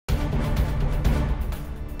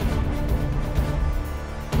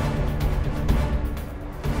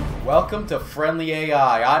Welcome to Friendly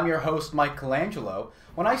AI. I'm your host, Michelangelo.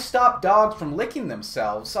 When I stop dogs from licking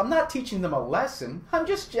themselves, I'm not teaching them a lesson, I'm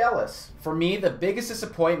just jealous. For me, the biggest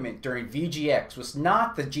disappointment during VGX was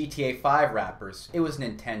not the GTA 5 rappers, it was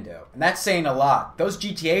Nintendo. And that's saying a lot. Those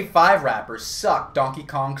GTA 5 rappers suck Donkey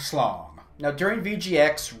Kong Schlong. Now during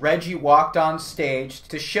VGX, Reggie walked on stage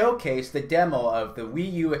to showcase the demo of the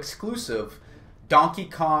Wii U exclusive Donkey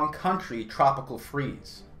Kong Country Tropical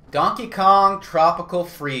Freeze. Donkey Kong Tropical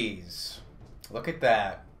Freeze. Look at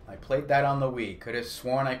that. I played that on the Wii. Could have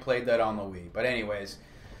sworn I played that on the Wii. But anyways,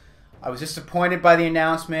 I was disappointed by the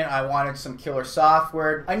announcement. I wanted some killer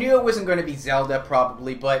software. I knew it wasn't going to be Zelda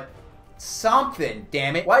probably, but something,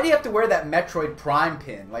 damn it. Why do you have to wear that Metroid Prime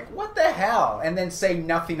pin? Like, what the hell? And then say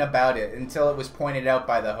nothing about it until it was pointed out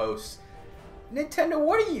by the host. Nintendo,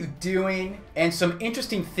 what are you doing? And some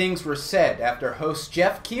interesting things were said after host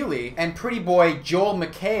Jeff Keighley and pretty boy Joel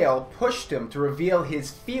McHale pushed him to reveal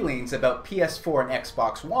his feelings about PS4 and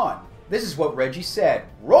Xbox One. This is what Reggie said.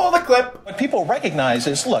 Roll the clip! What people recognize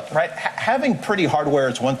is, look, right, having pretty hardware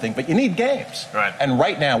is one thing, but you need games. Right. And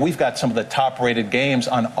right now, we've got some of the top-rated games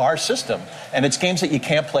on our system, and it's games that you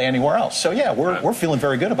can't play anywhere else. So yeah, we're feeling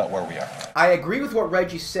very good about where we are. I agree with what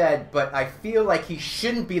Reggie said, but I feel like he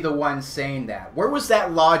shouldn't be the one saying that. Where was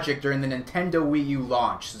that logic during the Nintendo Wii U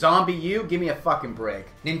launch? Zombie U? Give me a fucking break.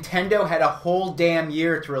 Nintendo had a whole damn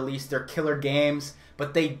year to release their killer games,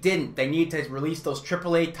 but they didn't. They need to release those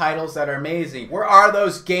AAA titles that are amazing. Where are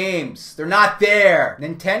those games? They're not there.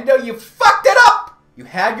 Nintendo, you fucked it up! You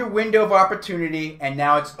had your window of opportunity, and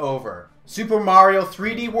now it's over. Super Mario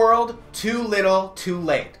 3D World, too little, too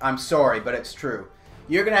late. I'm sorry, but it's true.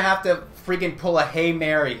 You're gonna have to freaking pull a Hail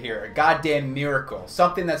Mary here, a goddamn miracle.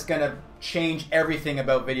 Something that's gonna change everything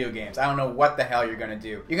about video games. I don't know what the hell you're gonna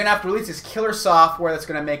do. You're gonna have to release this killer software that's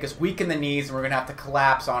gonna make us weak in the knees and we're gonna have to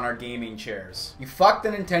collapse on our gaming chairs. You fucked the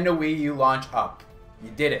Nintendo Wii U launch up.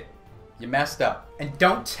 You did it. You messed up. And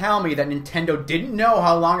don't tell me that Nintendo didn't know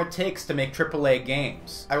how long it takes to make AAA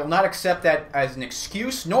games. I will not accept that as an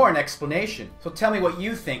excuse nor an explanation. So tell me what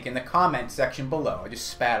you think in the comment section below. I just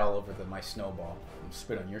spat all over my snowball. I'm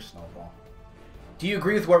spit on your snowball. Do you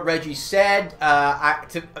agree with what Reggie said?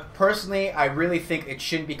 Personally, I really think it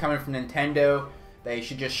shouldn't be coming from Nintendo. They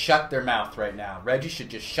should just shut their mouth right now. Reggie should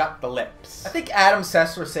just shut the lips. I think Adam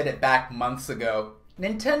Sessler said it back months ago.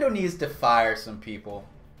 Nintendo needs to fire some people.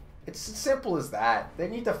 It's as simple as that. They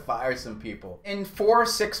need to fire some people. In 4 or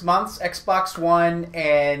 6 months, Xbox One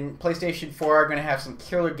and PlayStation 4 are going to have some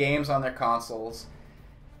killer games on their consoles.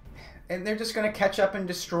 And they're just going to catch up and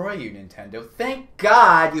destroy you, Nintendo. Thank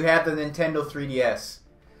God you have the Nintendo 3DS.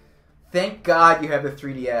 Thank God you have the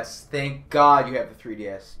 3DS. Thank God you have the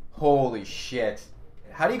 3DS. Holy shit.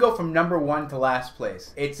 How do you go from #1 to last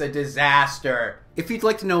place? It's a disaster. If you'd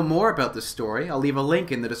like to know more about this story, I'll leave a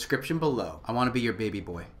link in the description below. I want to be your baby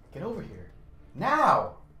boy. Get over here.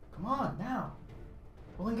 Now! Come on, now.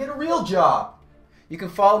 Well, then get a real job. You can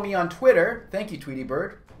follow me on Twitter. Thank you, Tweety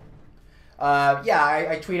Bird.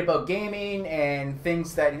 I tweet about gaming and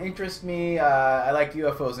things that interest me. I like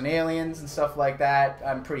UFOs and aliens and stuff like that.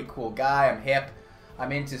 I'm a pretty cool guy. I'm hip.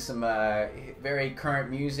 I'm into some very current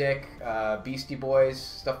music, Beastie Boys,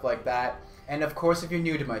 stuff like that. And of course, if you're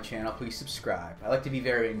new to my channel, please subscribe. I like to be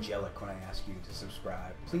very angelic when I ask you to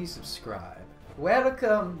subscribe. Please subscribe.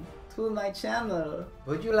 Welcome to my channel.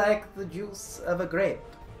 Would you like the juice of a grape?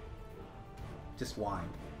 Just wine.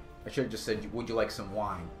 I should have just said, would you like some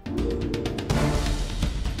wine?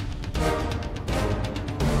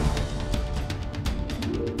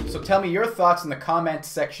 So tell me your thoughts in the comments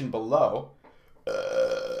section below.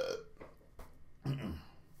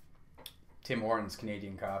 Tim Hortons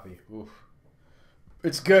Canadian coffee. Oof.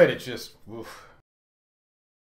 It's good, it's just, oof.